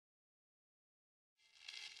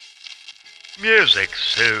Music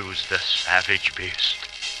soothes the savage beast.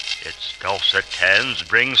 Its dulcet tones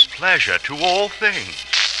brings pleasure to all things.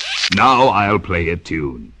 Now I'll play a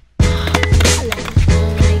tune.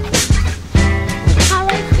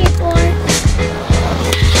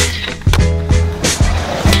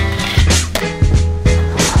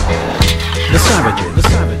 The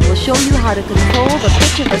Savages will show you how to control the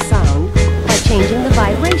pitch of the sound by changing the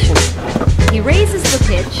vibration. He raises the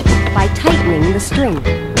pitch by tightening the string.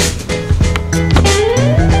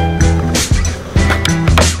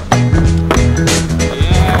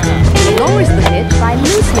 He lowers the pitch by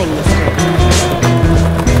loosening the string.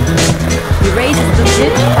 He raises the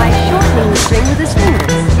pitch by shortening the string with his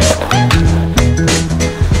fingers.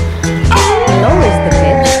 He lowers the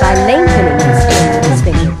pitch by lengthening the string with his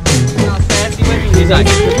fingers. He's like,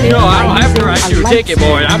 you know, I don't have to write you a ticket,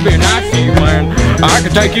 boy. I'm being nice to you, man. I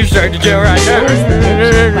can take you straight to jail right now.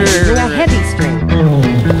 Using a heavy string. Boys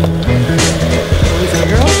and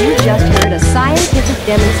girls, you just heard a scientific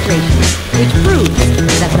demonstration which proves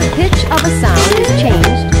that the pitch of a sound is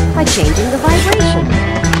changed by changing the vibration.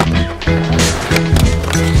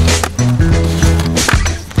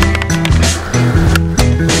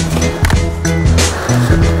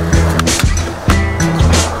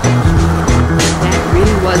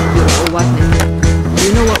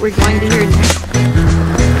 We're going to hear next.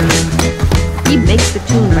 He makes the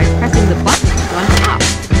tune by pressing the buttons on top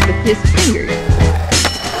with his fingers.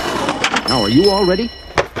 Now, are you all ready?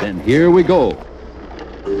 Then here we go.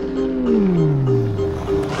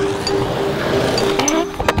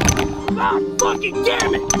 God fucking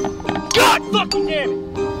damn it! God fucking damn it!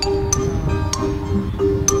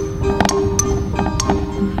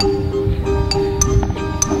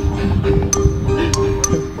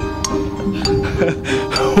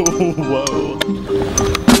 Whoa.